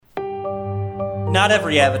Not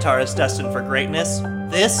every avatar is destined for greatness.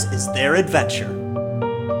 This is their adventure.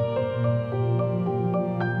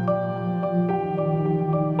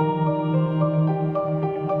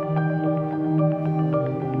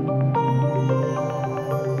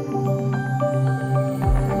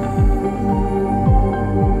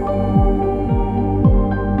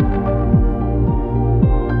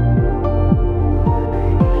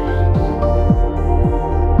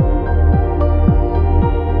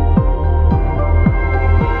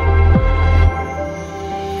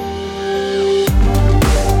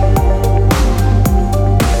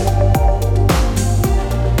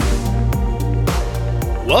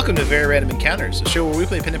 Welcome to Very Random Encounters, a show where we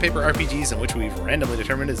play pen and paper RPGs in which we've randomly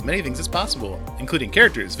determined as many things as possible, including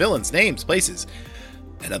characters, villains, names, places,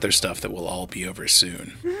 and other stuff that will all be over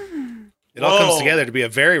soon. It all comes together to be a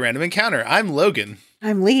very random encounter. I'm Logan.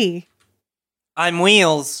 I'm Lee. I'm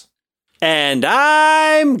Wheels. And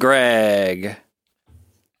I'm Greg.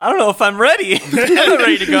 I don't know if I'm ready. I'm not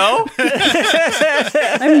ready to go.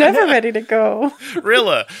 I'm never ready to go.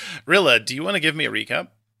 Rilla, do you want to give me a recap?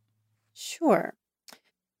 Sure.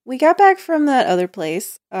 We got back from that other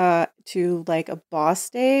place to like a boss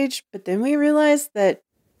stage, but then we realized that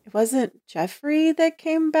it wasn't Jeffrey that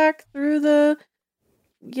came back through the,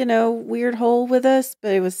 weird hole with us,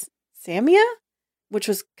 but it was Samia, which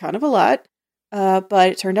was kind of a lot. But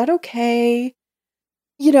it turned out okay.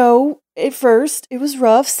 At first it was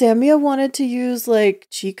rough. Samia wanted to use like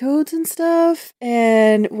cheat codes and stuff,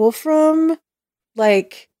 and Wolfram, I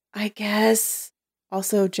guess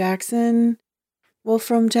also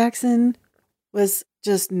Wolfram Jackson was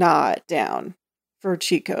just not down for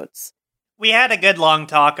cheat codes. We had a good long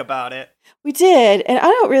talk about it. We did, and I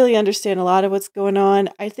don't really understand a lot of what's going on.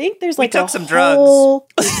 I think there's we took some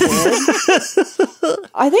drugs.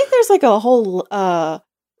 I think there's like a whole I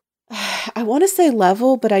want to say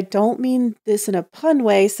level, but I don't mean this in a pun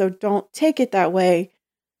way, so don't take it that way.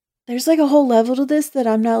 There's like a whole level to this that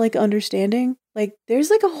I'm not like understanding. Like there's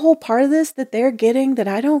like a whole part of this that they're getting that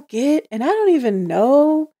I don't get, and I don't even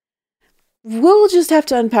know. We'll just have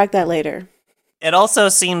to unpack that later. It also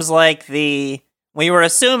seems like we were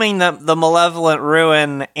assuming that the Malevolent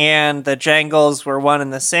Ruin and the Jangles were one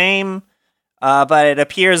and the same, but it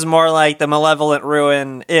appears more like the Malevolent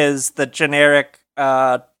Ruin is the generic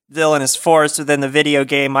villainous force within the video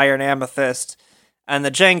game Iron Amethyst, and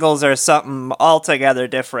the Jangles are something altogether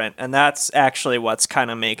different, and that's actually what's kind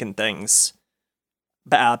of making things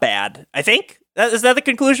bad. I think? Is that the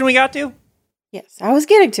conclusion we got to? Yes, I was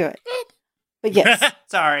getting to it. But yes.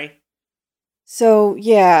 Sorry. So,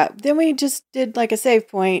 yeah, then we just did like a save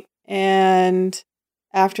point, and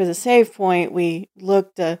after the save point, we did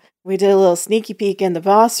a little sneaky peek in the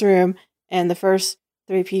boss room, and the first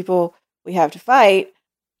three people we have to fight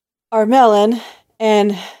are Melon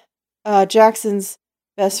and Jackson's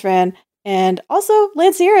best friend, and also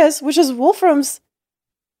Lancieras, which is Wolfram's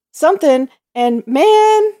something, and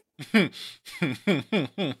man...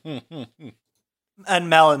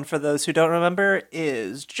 And Melon, for those who don't remember,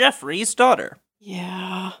 is Jeffrey's daughter.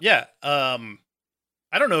 Yeah. Yeah. I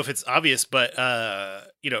don't know if it's obvious, but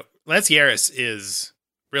Lancieras is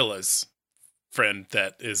Rilla's friend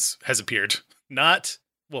that has appeared, not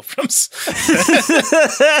Wolfram's.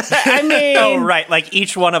 I mean, oh right, like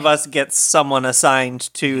each one of us gets someone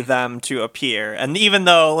assigned to them to appear, and even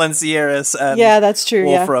though Lancieras and that's true.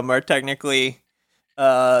 Wolfram are technically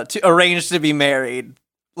arranged to be married,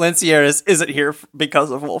 Lancieras isn't here because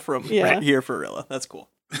of Wolfram. Yeah. Right here for Rilla. That's cool.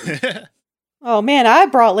 Oh man, I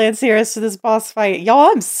brought Lancieras to this boss fight. Y'all,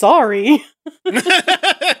 I'm sorry.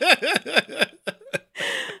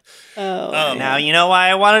 Now you know why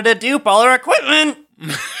I wanted to dupe all our equipment.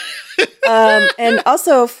 And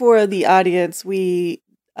also for the audience, the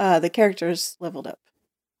characters leveled up.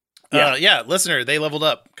 Listener, they leveled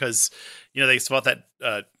up because they fought that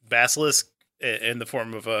basilisk in the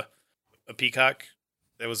form of a peacock.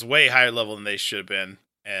 It was way higher level than they should have been,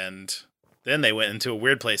 and then they went into a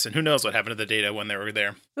weird place, and who knows what happened to the data when they were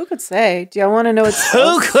there. Who could say? Do y'all want to know what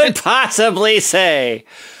spells? Who could possibly say?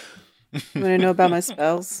 You want to know about my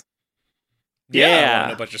spells? Yeah. I want to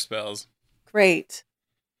know about your spells. Great.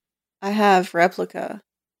 I have Replica.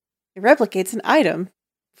 It replicates an item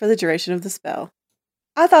for the duration of the spell.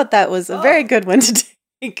 I thought that was a very good one to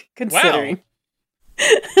take, considering.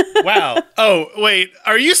 Wow. Oh, wait.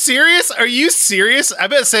 Are you serious? I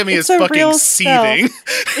bet Sammy is fucking seething.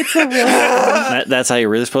 It's a real spell. That's how you're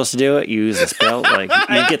really supposed to do it? You use the spell? Like,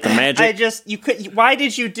 you get the magic? Why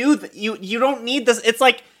did you do that? You don't need this. It's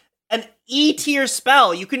like an E-tier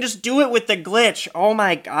spell. You can just do it with the glitch. Oh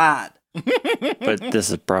my god. But this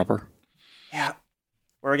is proper? Yeah.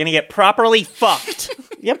 We're gonna get properly fucked.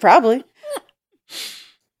 Yeah, probably.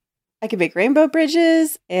 I can make rainbow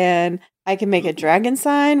bridges, and I can make a dragon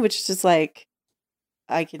sign, which is just like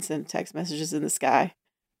I can send text messages in the sky.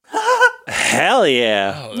 Hell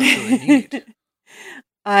yeah. Oh, that's really neat.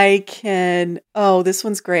 I can. Oh, this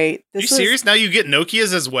one's great. Are you serious? Now you get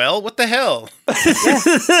Nokias as well? What the hell?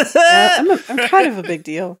 I'm kind of a big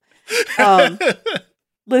deal.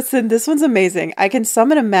 Listen, this one's amazing. I can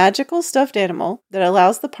summon a magical stuffed animal that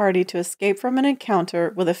allows the party to escape from an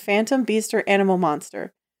encounter with a phantom beast or animal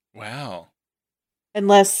monster. Wow.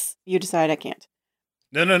 Unless you decide I can't.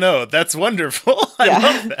 No. That's wonderful. I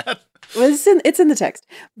love that. Well, it's in the text.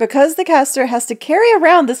 Because the caster has to carry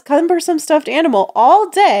around this cumbersome stuffed animal all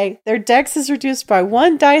day, their dex is reduced by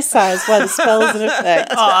 1 dice size while the spell is in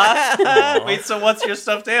effect. Wait, so what's your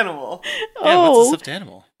stuffed animal? Yeah, what's a stuffed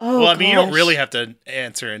animal? Oh, well, I mean, you don't gosh. really have to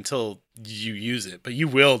answer until you use it, but you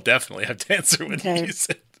will definitely have to answer when you use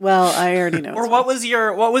it. Well, I already know. Or what was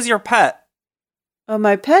your pet? Oh,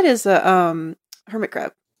 my pet is a hermit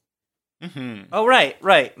crab. Mm-hmm. Oh,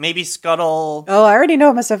 right. Maybe Scuttle. Oh, I already know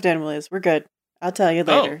what my stuffed animal is. We're good. I'll tell you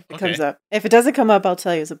later if it comes okay. up. If it doesn't come up, I'll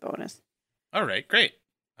tell you as a bonus. All right, great.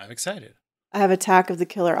 I'm excited. I have Attack of the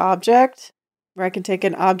Killer Object, where I can take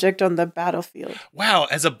an object on the battlefield. Wow,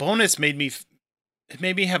 as a bonus, it made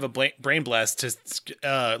me have a brain blast.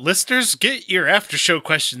 To listeners, get your after show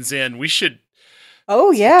questions in. We should.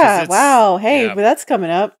 Oh yeah! Wow. Hey, yeah. but that's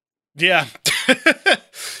coming up. Yeah.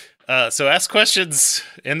 So ask questions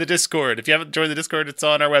in the Discord. If you haven't joined the Discord, it's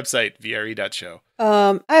on our website, vre.show.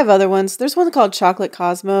 I have other ones. There's one called Chocolate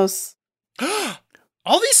Cosmos.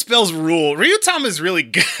 All these spells rule. Ryuutama is really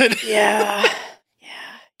good. Yeah.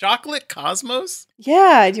 Chocolate Cosmos?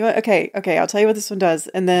 Yeah. Do you want? Okay. I'll tell you what this one does,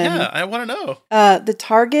 and then Yeah, I want to know. the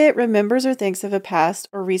target remembers or thinks of a past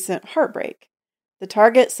or recent heartbreak. The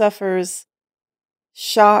target suffers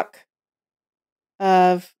shock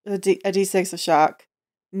of a D6 of shock,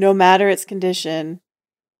 no matter its condition.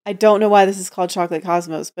 I don't know why this is called Chocolate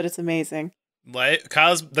Cosmos, but it's amazing.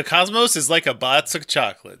 The Cosmos is like a box of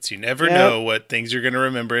chocolates. You never know what things you're going to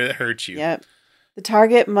remember that hurt you. Yep. The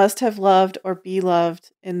target must have loved or be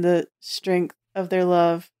loved in the strength of their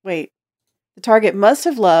love. Wait. The target must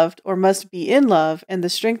have loved or must be in love, and the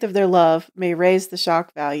strength of their love may raise the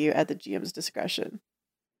shock value at the GM's discretion.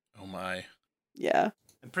 Oh my. Yeah.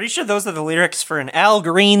 I'm pretty sure those are the lyrics for an Al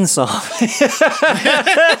Green song.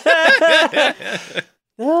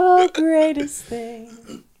 The greatest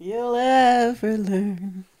thing you'll ever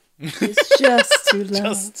learn is just to love,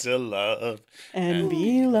 Just to love and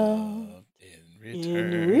be loved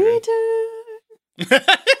in return.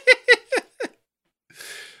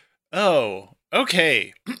 Oh,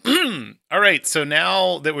 okay. All right. So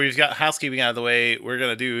now that we've got housekeeping out of the way, we're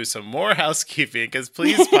going to do some more housekeeping because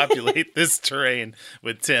please populate this terrain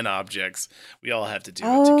with 10 objects. We all have to do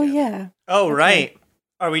it together. Yeah. Oh, Okay. right.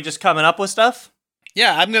 Are we just coming up with stuff?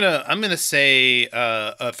 Yeah, I'm gonna say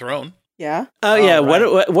a throne. Yeah. Oh yeah,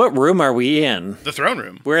 right. what room are we in? The throne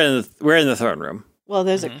room. We're in the throne room. Well,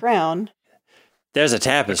 there's a crown. There's a The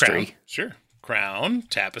tapestry. crown. Sure. Crown,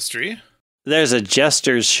 tapestry. There's a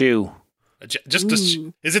jester's shoe.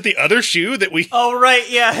 Is it the other shoe that we? Oh, right.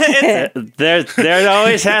 Yeah. There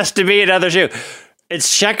always has to be another shoe.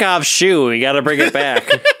 It's Chekhov's shoe. We got to bring it back.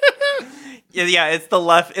 Yeah, it's the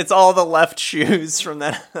left. It's all the left shoes from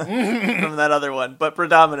that from that other one, but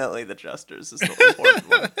predominantly the Jester's is the important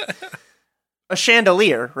one. A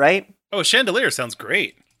chandelier, right? Oh, chandelier sounds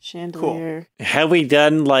great. Chandelier. Have we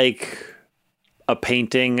done like a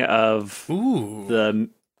painting of Ooh. the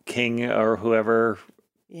king or whoever,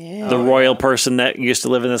 Yeah. the royal person that used to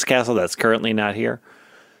live in this castle that's currently not here?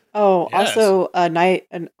 Oh, Yes. also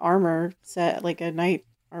an armor set, like a knight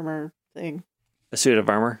armor thing. A suit of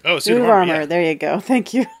armor. Oh, Suit of armor. yeah. There you go.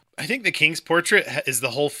 Thank you. I think the king's portrait is the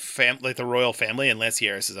whole like the royal family, and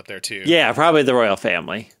Lancieris is up there too. Yeah, probably the royal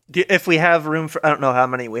family. If we have room for, I don't know how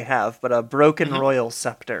many we have, but a broken royal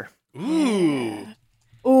scepter. Ooh.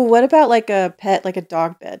 Ooh, what about like a pet, like a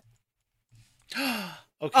dog bed?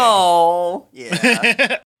 Okay. Oh,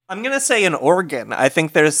 yeah. I'm gonna say an organ. I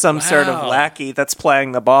think there's some sort of Wow. lackey that's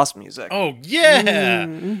playing the boss music. Oh yeah.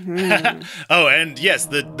 Mhm. Oh, and yes,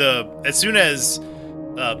 the as soon as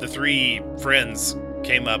the three friends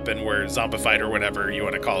came up and were zombified or whatever you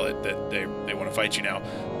want to call it, that they want to fight you now.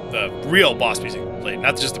 The real boss music played,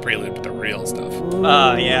 not just the prelude, but the real stuff,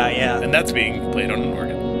 Yeah. and that's being played on an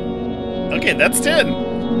organ. Okay, that's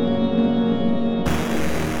 10.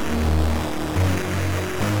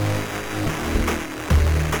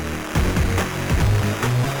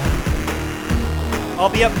 I'll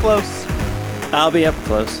be up close. I'll be up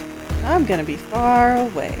close. I'm gonna be far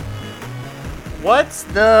away. What's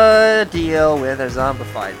the deal with our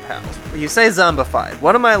zombified pals? You say zombified.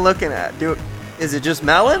 What am I looking at? Is it just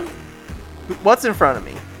Melon? What's in front of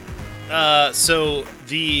me? So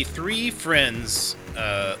the three friends,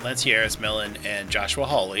 Lancieris, Melon, and Joshua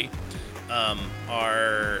Hawley,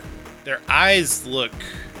 their eyes look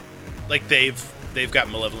like they've got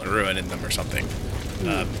malevolent ruin in them or something.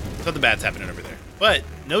 Something bad's happening over there. But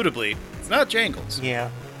notably, it's not Jangles. Yeah.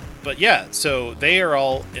 But yeah, so they are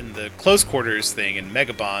all in the close quarters thing, and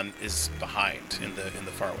Megabon is behind in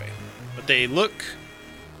the faraway. But they look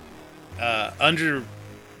under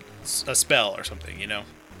a spell or something, you know.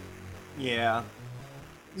 Yeah.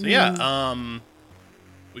 So yeah,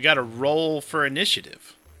 we got to roll for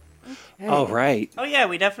initiative. Okay. Oh, right. Oh yeah,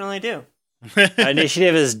 we definitely do.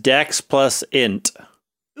 Initiative is Dex plus Int.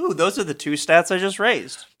 Ooh, those are the two stats I just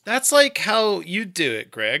raised. That's like how you do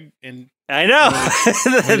it, Greg. And I know.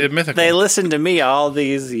 we did Mythical. They listened to me all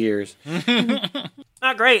these years.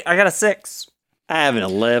 Not great. I got a 6. I have an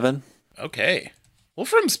 11. Okay.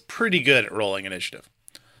 Wolfram's pretty good at rolling initiative.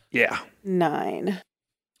 Yeah. 9.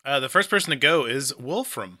 The first person to go is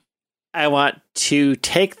Wolfram. I want to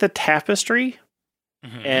take the tapestry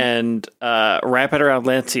and wrap it around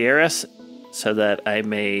Lancieris so that I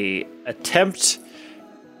may attempt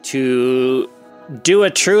to do a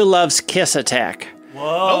true love's kiss attack. Whoa.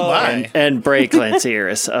 Oh my. And break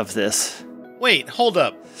Lancieris of this. Wait, hold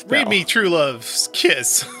up. Read me True Love's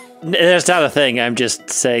Kiss. That's not a thing. I'm just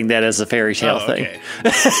saying that as a fairy tale thing. Okay.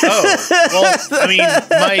 Well, I mean,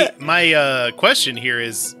 my question here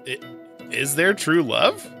is there true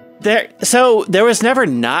love? So there was never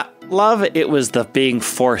not love. It was the being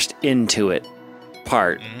forced into it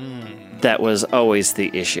part that was always the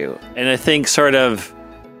issue. And I think sort of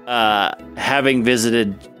having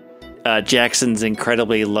visited Jackson's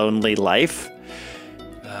incredibly lonely life,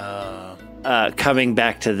 coming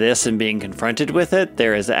back to this and being confronted with it,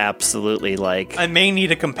 there is absolutely like... I may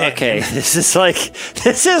need a companion. Okay, this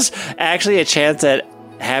is actually a chance at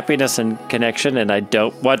happiness and connection, and I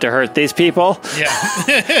don't want to hurt these people.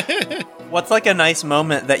 Yeah. What's like a nice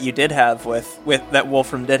moment that you did have with that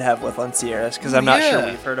Wolfram did have with Lancieris? Because I'm not sure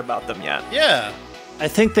we've heard about them yet. Yeah. I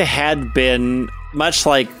think they had been, much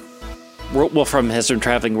like Wolfram has been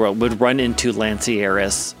traveling world, would run into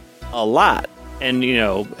Lancieris a lot. And, you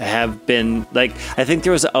know, have been, like, I think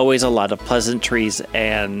there was always a lot of pleasantries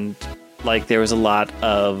and, like, there was a lot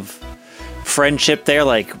of friendship there.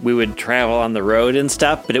 Like, we would travel on the road and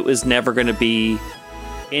stuff, but it was never going to be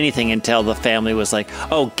anything until the family was like,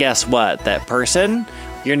 oh, guess what? That person,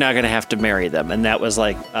 you're not going to have to marry them. And that was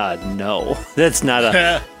like, no, that's not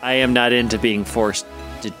I am not into being forced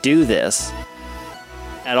to do this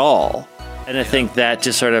at all. And I think that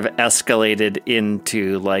just sort of escalated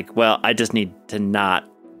into like, well, I just need to not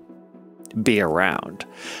be around.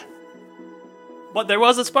 But there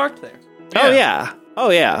was a spark there. Yeah. Oh,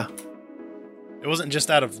 yeah. It wasn't just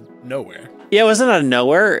out of nowhere. Yeah, it wasn't out of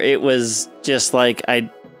nowhere. It was just like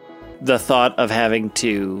the thought of having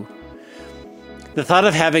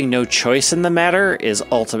no choice in the matter is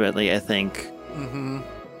ultimately, I think,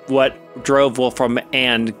 what drove Wolfram,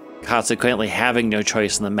 and consequently having no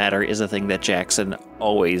choice in the matter is a thing that Jackson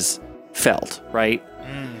always felt, right?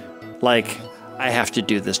 Like, I have to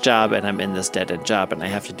do this job, and I'm in this dead-end job, and I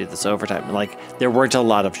have to do this overtime. Like, there weren't a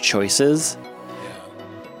lot of choices.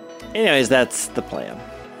 Anyways, that's the plan.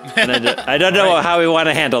 And I don't know how we want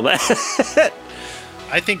to handle that.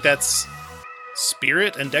 I think that's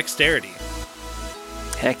spirit and dexterity.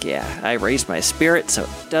 Heck yeah, I raised my spirit so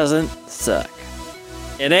it doesn't suck.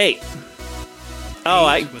 An 8. Oh,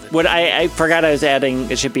 I forgot I was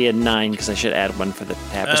adding, it should be a 9 because I should add one for the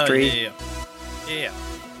tapestry. Yeah.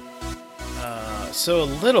 So a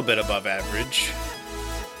little bit above average.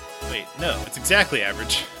 Wait, no, it's exactly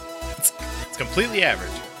average. It's completely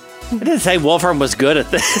average. I didn't say Wolfram was good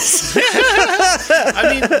at this.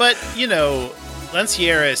 I mean, but, you know,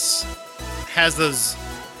 Lancieris has those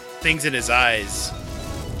things in his eyes,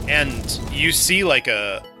 and you see like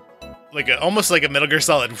a almost like a Metal Gear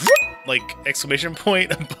Solid like exclamation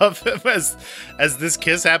point above him as this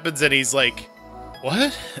kiss happens, and he's like,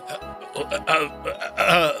 what?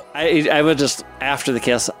 I would just, after the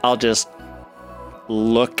kiss, I'll just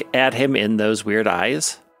look at him in those weird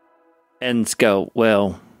eyes and go,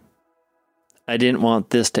 well, I didn't want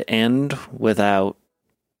this to end without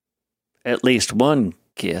at least one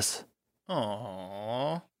kiss.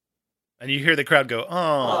 Aww. And you hear the crowd go,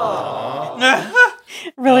 aww.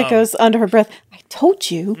 Really goes under her breath. I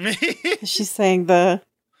told you. She's saying the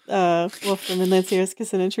Wolfram and Lancieris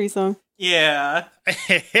kiss in a tree song. Yeah.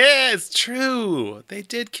 It's true. They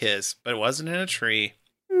did kiss, but it wasn't in a tree.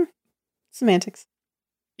 Semantics.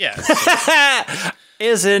 Yeah. So,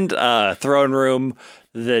 Isn't throne room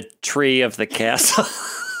the tree of the castle?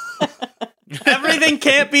 Everything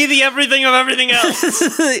can't be the everything of everything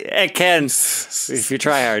else. It can, if you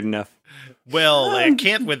try hard enough. well, I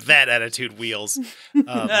can't with that attitude, Wheels.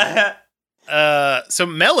 So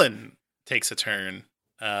Melon takes a turn,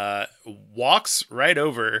 walks right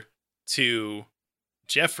over to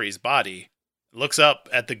Jeffrey's body, looks up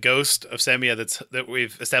at the ghost of Samia that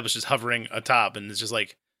we've established is hovering atop, and is just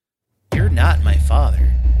like, "You're not my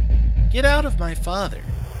father. Get out of my father."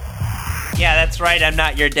 Yeah, that's right. I'm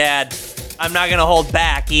not your dad. I'm not gonna hold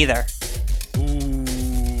back either.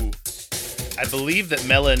 Ooh. I believe that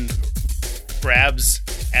Melon grabs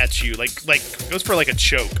at you, like goes for like a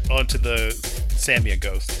choke onto the Samia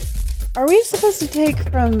ghost. Are we supposed to take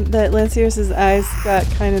from that Lancierus's eyes got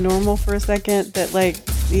kind of normal for a second, that like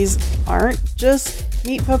these aren't just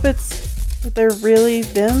meat puppets, that they're really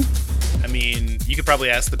them? I mean, you could probably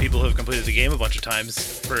ask the people who have completed the game a bunch of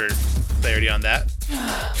times for clarity on that.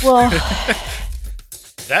 Well,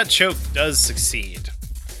 That choke does succeed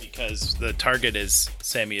because the target is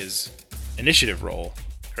Samia's initiative roll,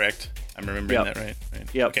 correct? I'm remembering Yep. that right?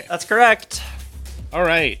 Yep. Okay. That's correct. All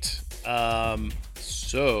right.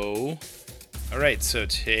 So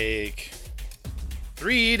take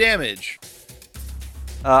 3 damage.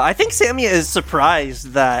 I think Samia is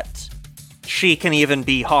surprised that she can even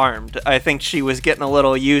be harmed. I think she was getting a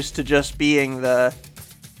little used to just being the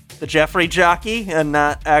Jeffrey jockey and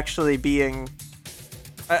not actually being...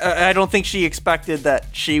 I don't think she expected that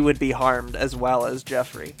she would be harmed as well as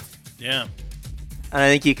Jeffrey. Yeah. And I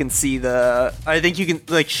think you can see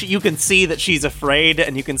you can see that she's afraid,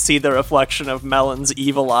 and you can see the reflection of Melon's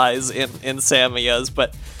evil eyes in Samia's,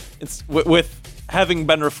 but it's with having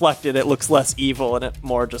been reflected, it looks less evil, and it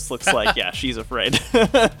more just looks like, yeah, she's afraid.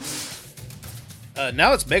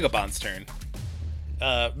 Now it's Megabon's turn.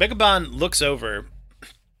 Megabon looks over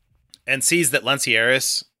and sees that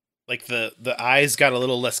Lancierus, like the eyes got a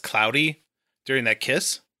little less cloudy during that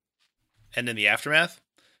kiss and in the aftermath.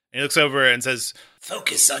 And he looks over and says,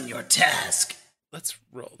 "Focus on your task." Let's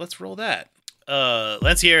roll that.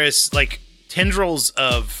 Lancierus, like tendrils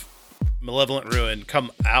of malevolent ruin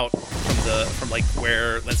come out from like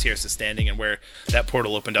where Lancierus is standing and where that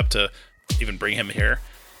portal opened up to even bring him here.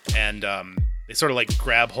 And they sort of like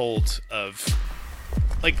grab hold of,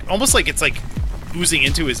 like almost like it's like oozing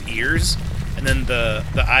into his ears, and then the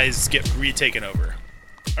eyes get retaken over.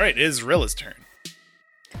 All right, it is Rilla's turn.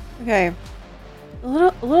 okay. A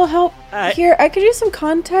little help here. I could use some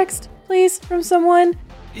context, please, from someone.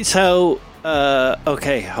 So,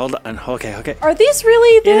 okay, hold on. Okay. Are these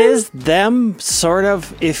really them? It is them, sort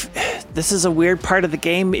of. If this is a weird part of the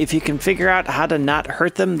game, if you can figure out how to not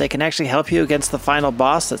hurt them, they can actually help you against the final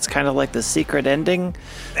boss. That's kind of like the secret ending.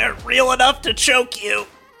 They're real enough to choke you.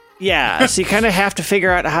 Yeah, so you kind of have to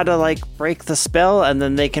figure out how to like break the spell, and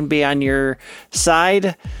then they can be on your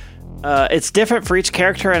side. It's different for each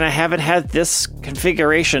character, and I haven't had this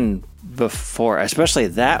configuration before, especially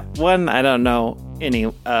that one. I don't know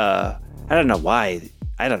I don't know why.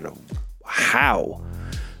 I don't know how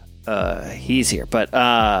he's here. But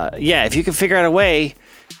yeah, if you can figure out a way,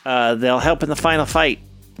 they'll help in the final fight.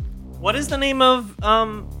 What is the name of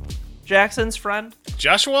Jackson's friend?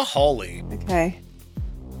 Joshua Hawley. Okay.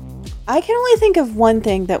 I can only think of one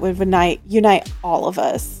thing that would unite all of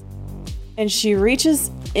us. And she reaches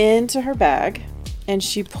into her bag and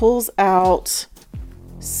she pulls out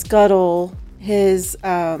Scuttle, his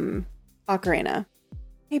ocarina.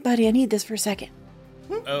 Hey, buddy, I need this for a second.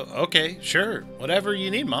 Oh, okay, sure. Whatever you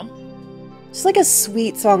need, Mom. Just like a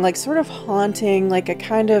sweet song, like sort of haunting, like a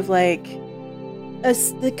kind of like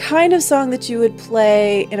the kind of song that you would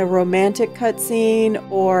play in a romantic cutscene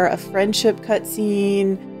or a friendship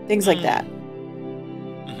cutscene, things like that.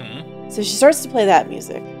 Mm-hmm. So she starts to play that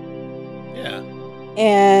music. Yeah.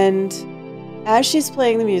 And as she's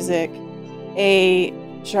playing the music, a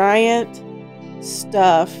giant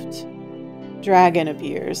stuffed dragon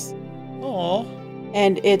appears. Aw.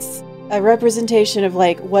 And it's a representation of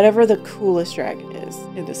like whatever the coolest dragon is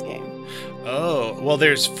in this game. Oh, well,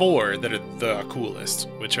 there's 4 that are the coolest,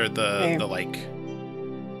 which are the like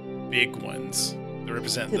big ones that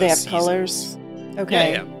represent. Do the they have seasons. colors?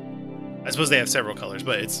 Okay. Yeah. I suppose they have several colors,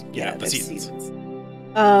 but it's you know, the there's seasons.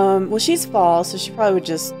 Well, she's fall, so she probably would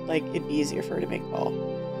just like it'd be easier for her to make fall.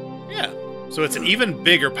 Yeah. So it's an even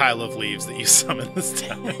bigger pile of leaves that you summon this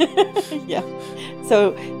time. Yeah.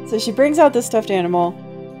 So she brings out this stuffed animal,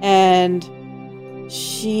 and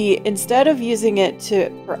she, instead of using it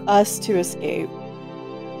for us to escape,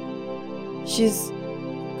 she's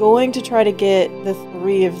going to try to get the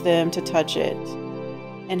 3 of them to touch it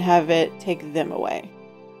and have it take them away.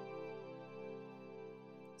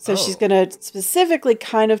 So she's going to specifically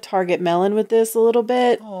kind of target Melon with this a little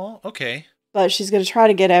bit. Oh, okay. But she's going to try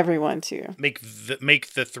to get everyone to. Make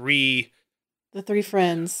the three... The three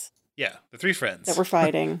friends. Yeah, the three friends. That were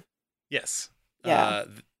fighting. Yes. Yeah.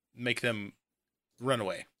 Make them run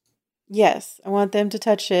away. Yes. I want them to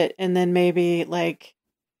touch it, and then maybe, like,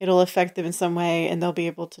 it'll affect them in some way, and they'll be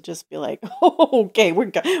able to just be like, oh, okay,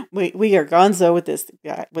 we are gonzo with this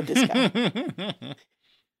guy.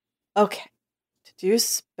 Okay. To do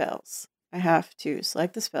spells, I have to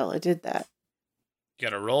select the spell. I did that. You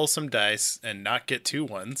gotta roll some dice and not get 2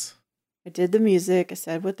 ones. I did the music. I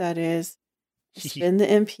said what that is. I spin the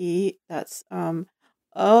MP. That's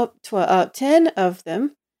up 10 of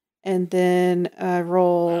them, and then I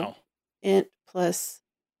roll int plus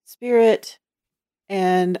spirit.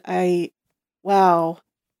 And I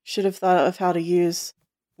should have thought of how to use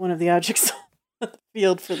one of the objects on the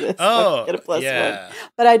field for this. Oh, get a plus yeah. 1.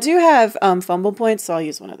 But I do have fumble points, so I'll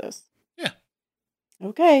use one of those. Yeah.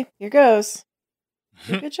 Okay, here goes.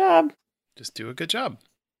 Good job. Just do a good job.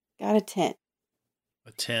 Got a 10.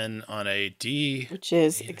 A 10 on a D. Which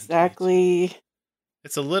is exactly...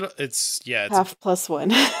 It's half plus 1.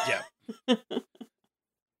 Yeah.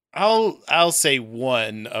 I'll say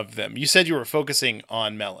one of them. You said you were focusing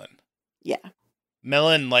on Melon. Yeah.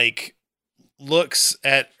 Melon, like, looks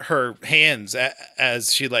at her hands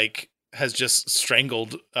as she, like, has just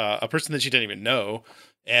strangled a person that she didn't even know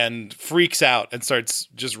and freaks out and starts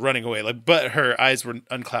just running away. Like, but her eyes were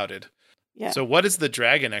unclouded. Yeah. So what does the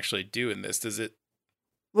dragon actually do in this? Does it...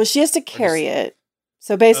 Well, she has to carry it.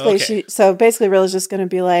 So basically, Rilla's just going to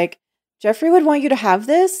be like, Jeffrey would want you to have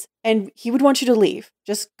this, and he would want you to leave.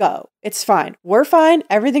 Just go. It's fine. We're fine.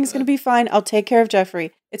 Everything's going to be fine. I'll take care of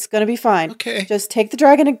Jeffrey. It's going to be fine. Okay. Just take the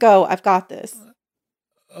dragon and go. I've got this.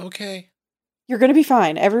 Okay. You're going to be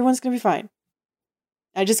fine. Everyone's going to be fine.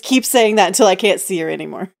 I just keep saying that until I can't see her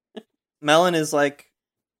anymore. Melon is like,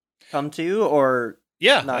 come to, or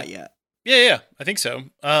not yet? Yeah, I think so.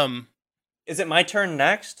 Is it my turn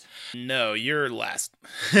next? No, you're last.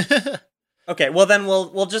 Okay, well then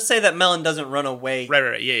we'll just say that Melon doesn't run away.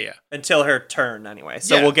 Right. Yeah. Until her turn anyway.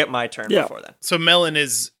 So we'll get my turn before then. So Melon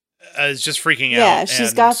is just freaking out. Yeah,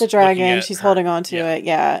 she's got the dragon. She's holding on to it.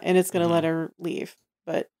 Yeah, and it's going to Mm-hmm. let her leave.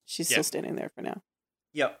 But she's still standing there for now.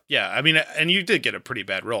 Yep. Yeah, I mean, and you did get a pretty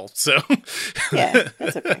bad roll, so. Yeah,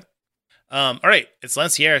 that's okay. All right, it's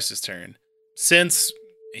Lancieris' turn. Since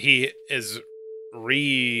he is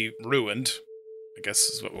ruined, I guess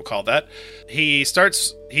is what we'll call that, he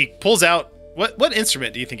pulls out, what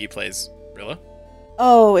instrument do you think he plays, Rilla?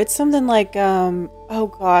 Oh, it's something like,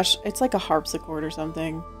 it's like a harpsichord or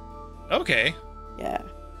something. Okay. Yeah.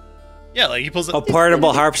 Yeah, like he pulls a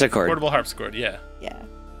portable harpsichord. Portable harpsichord, yeah. Yeah.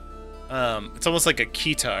 It's almost like a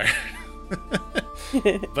keytar.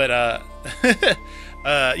 But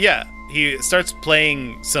yeah, he starts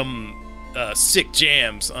playing some sick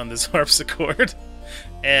jams on this harpsichord,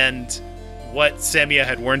 and what Samia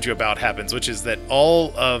had warned you about happens, which is that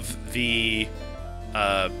all of the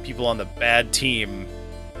people on the bad team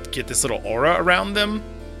get this little aura around them,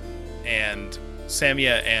 and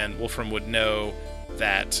Samia and Wolfram would know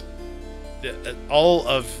that all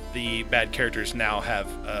of the bad characters now have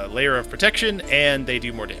a layer of protection, and they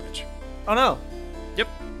do more damage. Oh no. Yep.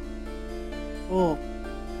 Cool.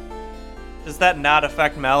 Does that not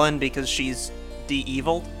affect Melon because she's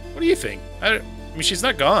de-eviled? What do you think? I mean, she's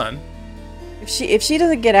not gone. If she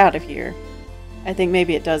doesn't get out of here, I think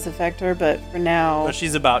maybe it does affect her, but for now... But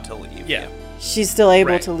she's about to leave. Yeah. She's still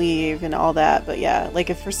able to leave and all that, but yeah, like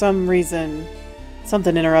if for some reason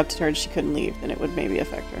something interrupted her and she couldn't leave, then it would maybe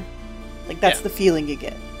affect her. Like, that's the feeling you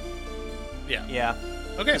get. Yeah. Yeah.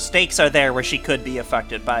 Okay. The stakes are there where she could be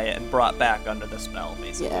affected by it and brought back under the spell,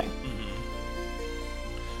 basically. Yeah.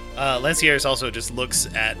 Lancieris also just looks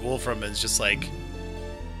at Wolfram and is just like,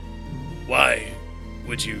 why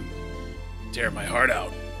would you tear my heart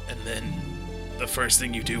out? And then the first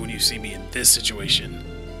thing you do when you see me in this situation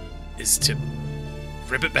is to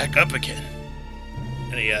rip it back up again.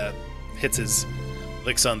 And he hits his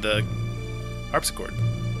licks on the harpsichord.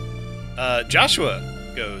 Joshua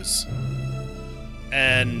goes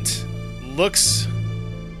and looks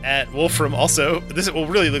at Wolfram also.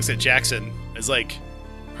 Really looks at Jackson as like,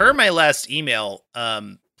 per my last email,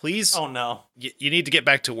 please. Oh no. You need to get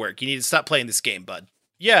back to work. You need to stop playing this game, bud.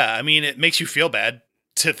 Yeah, I mean, it makes you feel bad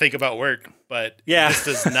to think about work, but this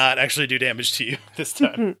does not actually do damage to you this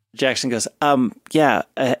time. Jackson goes,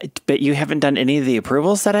 but you haven't done any of the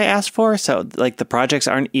approvals that I asked for, so like the projects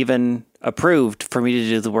aren't even approved for me to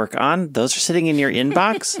do the work on. Those are sitting in your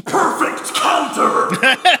inbox. Perfect counter!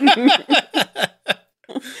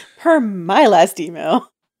 Per my last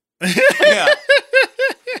email. Yeah.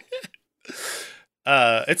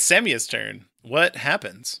 It's Samia's turn. What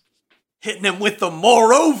happens? Hitting him with the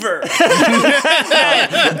moreover.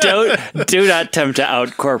 Do not attempt to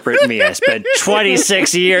out corporate me. I spent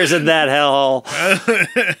 26 years in that hellhole.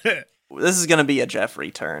 This is going to be a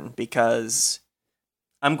Jeffrey turn because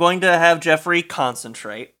I'm going to have Jeffrey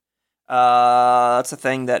concentrate. That's a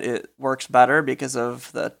thing that it works better because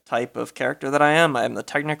of the type of character that I am. I'm the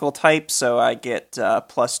technical type, so I get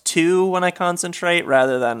 +2 when I concentrate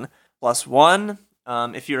rather than +1.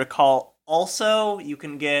 If you recall, also, you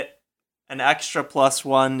can get an extra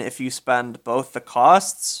 +1 if you spend both the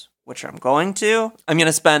costs, which I'm going to. I'm going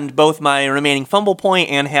to spend both my remaining fumble point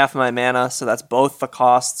and half my mana, so that's both the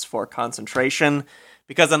costs for concentration.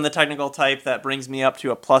 Because I'm the technical type, that brings me up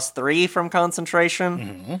to a +3 from concentration.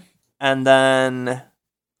 Mm-hmm. And then,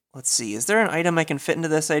 let's see, is there an item I can fit into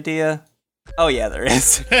this idea? Oh yeah, there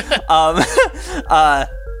is.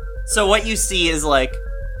 So what you see is like,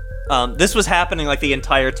 this was happening like the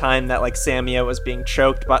entire time that like Samia was being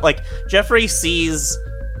choked by, like Jeffrey sees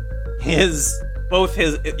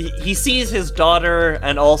he sees his daughter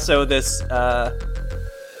and also this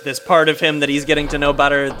part of him that he's getting to know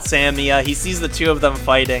better, Samia. He sees the two of them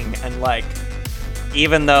fighting, and like,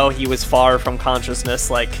 even though he was far from consciousness,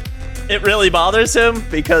 like, it really bothers him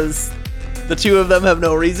because the two of them have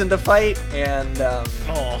no reason to fight, and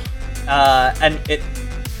and it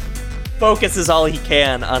focuses all he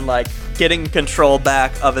can on like getting control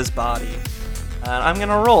back of his body. And I'm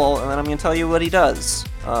gonna roll, and then I'm gonna tell you what he does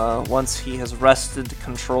once he has wrested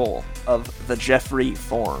control of the Jeffrey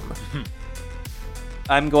form.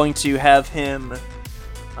 I'm going to have him.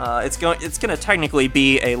 It's gonna technically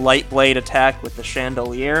be a light blade attack with the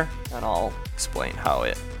chandelier, and I'll explain how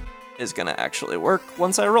it is gonna actually work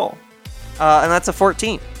once I roll. And that's a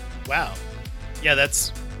 14. Wow. Yeah,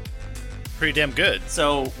 that's pretty damn good.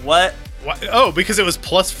 So what? Oh, because it was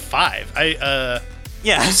 +5.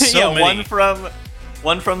 Yeah, So yeah. many.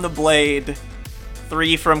 One from the blade,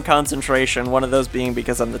 3 from concentration. One of those being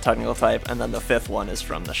because I'm the technical type, and then the 5th one is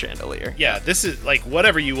from the chandelier. Yeah, this is like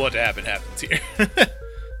whatever you want to happen happens here.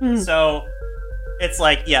 So it's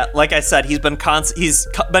like, yeah, like I said, he's been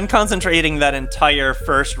concentrating that entire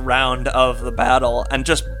first round of the battle and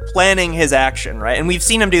just planning his action, right? And we've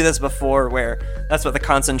seen him do this before, where that's what the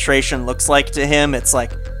concentration looks like to him. It's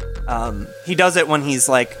like he does it when he's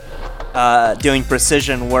like doing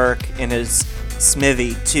precision work in his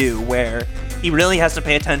smithy too, where he really has to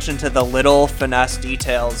pay attention to the little finesse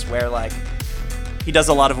details, where like he does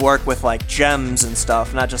a lot of work with like gems and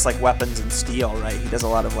stuff, not just like weapons and steel, right? He does a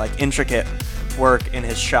lot of like intricate work in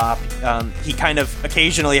his shop. He kind of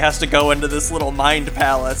occasionally has to go into this little mind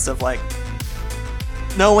palace of like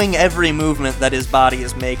knowing every movement that his body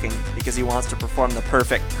is making because he wants to perform the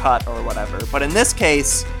perfect cut or whatever. But in this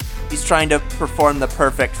case, he's trying to perform the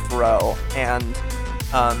perfect throw, and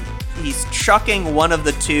he's chucking one of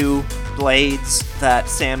the 2 blades that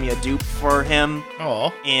Samia duped for him.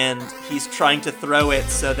 Oh. And he's trying to throw it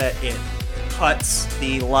so that it cuts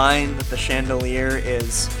the line that the chandelier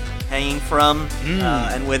is hanging from.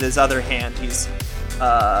 And with his other hand, he's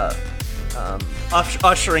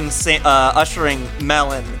ushering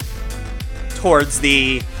Melon towards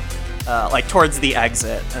the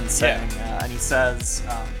exit, and saying, and he says,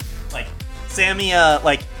 like Samia,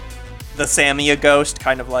 like the Samia ghost,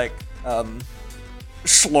 kind of like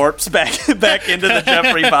slurps back into the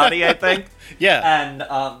Jeffrey body, I think. Yeah.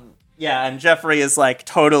 And Jeffrey is like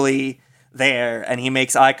totally there, and he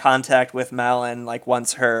makes eye contact with Malin, like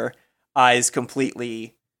once her eyes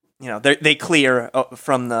completely, they clear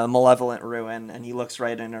from the malevolent ruin, and he looks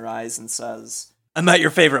right in her eyes and says, "I met your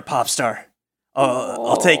favorite pop star.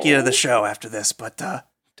 I'll take you to the show after this, but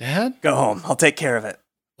Dad? go home. I'll take care of it."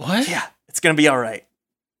 What? Yeah, it's gonna be all right.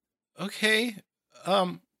 Okay.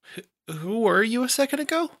 Who were you a second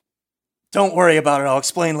ago? Don't worry about it. I'll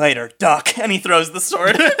explain later. Duck. And he throws the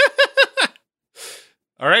sword.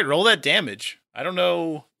 All right, roll that damage. I don't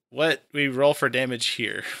know what we roll for damage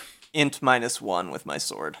here. Int -1 with my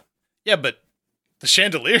sword. Yeah, but the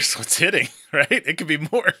chandelier's what's hitting, right? It could be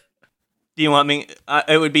more. Do you want me?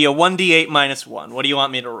 It would be a 1d8 -1. What do you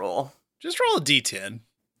want me to roll? Just roll a d10.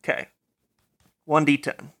 Okay.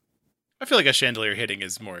 1d10. I feel like a chandelier hitting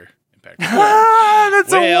is more impactful.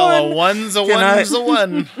 That's a 1. A one's a one's a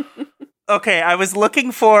one. Okay, I was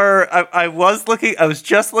looking for. I was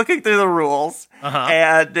just looking through the rules, Uh-huh.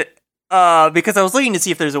 and because I was looking to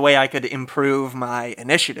see if there's a way I could improve my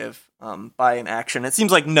initiative by an action. It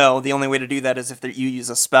seems like no. The only way to do that is if you use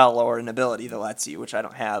a spell or an ability that lets you, which I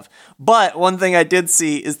don't have. But one thing I did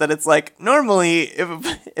see is that it's like normally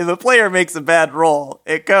if a player makes a bad roll,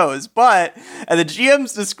 it goes. But at the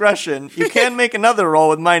GM's discretion, you can make another roll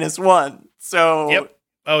with -1. So Yep.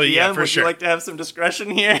 Oh yeah, GM, for would sure. you like to have some discretion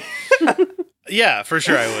here? Yeah, for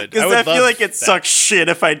sure I would. Because I feel like it sucks shit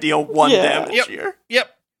if I deal 1 damage Yep. here.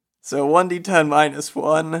 Yep. So 1d10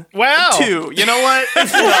 -1. Wow. 2. You know what?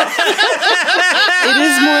 It's enough. It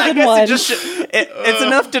is more than one. It's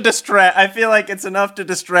enough to distract. I feel like it's enough to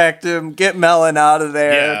distract him, get Melon out of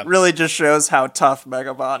there. Yeah. It really just shows how tough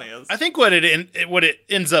Megabon is. I think what it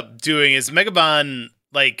ends up doing is Megabon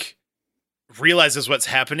like realizes what's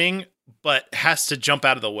happening, but has to jump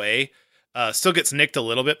out of the way. Still gets nicked a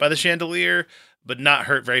little bit by the chandelier, but not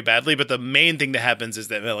hurt very badly. But the main thing that happens is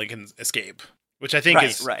that Melon can escape, which I think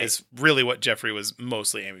is really what Jeffrey was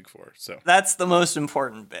mostly aiming for. So That's the most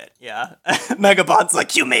important bit, yeah. Megabon's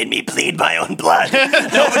like, you made me bleed my own blood.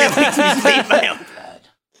 Nobody makes me bleed my own blood.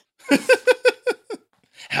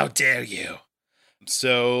 how dare you?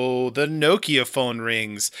 So the Nokia phone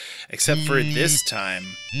rings, except for this time,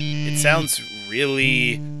 it sounds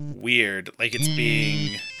really weird, like it's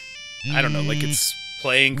being, I don't know, like it's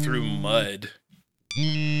playing through mud.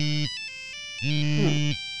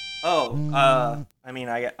 Oh, I mean,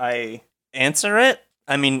 I answer it.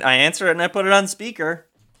 I answer it and I put it on speaker.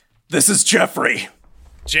 This is Jeffrey.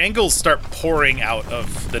 Jangles start pouring out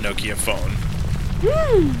of the Nokia phone,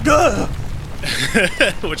 Gah!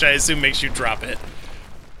 which I assume makes you drop it.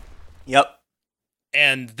 Yep.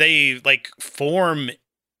 And they like form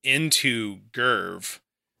into Gerv.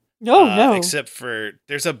 No. Except for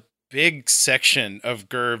there's a big section of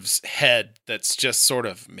Gerv's head that's just sort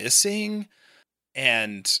of missing,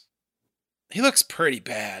 and he looks pretty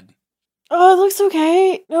bad. Oh, it looks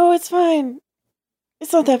okay. No, it's fine.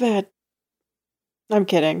 It's not that bad. I'm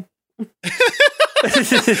kidding.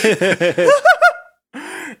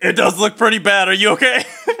 It does look pretty bad. Are you okay?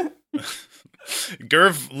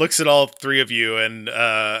 Gerv looks at all three of you, and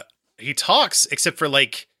he talks, except for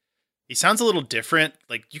like he sounds a little different.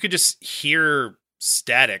 Like you could just hear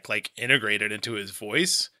static like integrated into his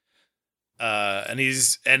voice. And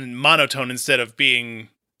he's monotone instead of being,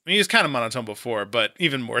 he was kind of monotone before, but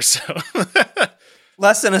even more so.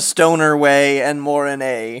 Less in a stoner way and more in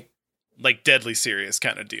a like deadly serious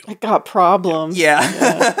kind of deal. I got problems.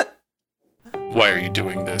 yeah. Why are you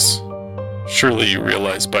doing this? Surely you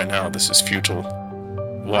realize by now this is futile.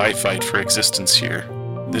 Why fight for existence here?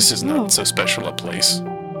 This is not so special a place.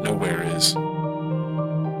 Nowhere is.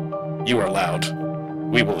 You are loud.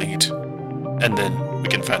 We will eat. And then we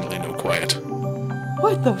can finally know quiet.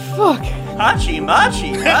 What the fuck? Hachi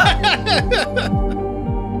machi.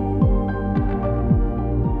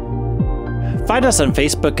 Find us on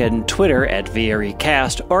Facebook and Twitter at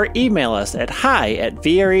VREcast or email us at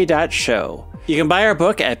hi@vre.show. You can buy our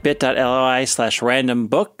book at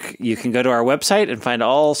bit.ly/randombook. You can go to our website and find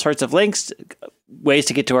all sorts of links, ways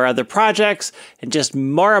to get to our other projects, and just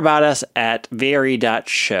more about us at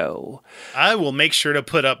vre.show. I will make sure to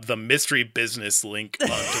put up the mystery business link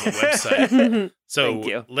onto the website. So, Thank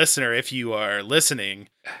you. listener, if you are listening,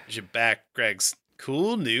 you should back Greg's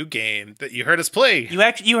cool new game that you heard us play.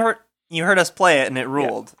 You heard us play it and it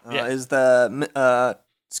ruled. Yeah. Is the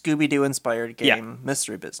Scooby-Doo inspired game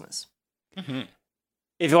Mystery Business. Mm-hmm.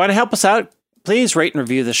 If you want to help us out, please rate and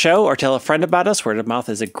review the show or tell a friend about us. Word of mouth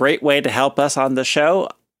is a great way to help us on the show.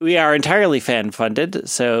 We are entirely fan-funded,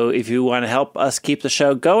 so if you want to help us keep the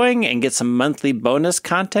show going and get some monthly bonus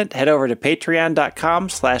content, head over to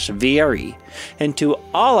patreon.com/VRE. And to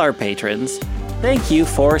all our patrons, thank you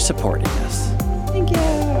for supporting us. Thank you.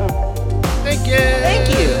 Thank you. Thank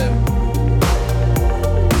you.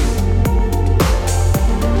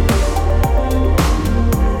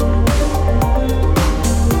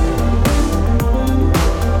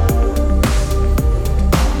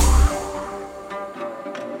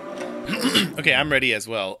 Okay, I'm ready as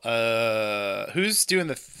well. Who's doing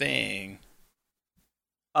the thing?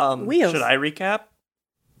 Wheels. Should I recap?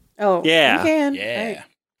 Oh, Yeah. You can. Yeah. You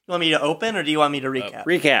want me to open or do you want me to recap?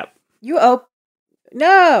 Recap. You open.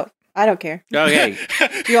 No, I don't care. Okay.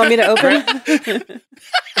 Do you want me to open?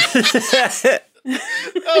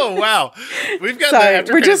 Oh wow, we've got Sorry, the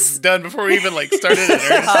after we're credits just- done before we even like started in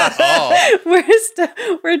earnest at all.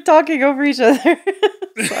 We're talking over each other.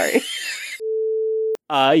 Sorry.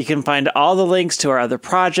 You can find all the links to our other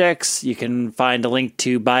projects. You can find a link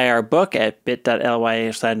to buy our book at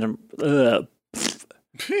bit.ly/.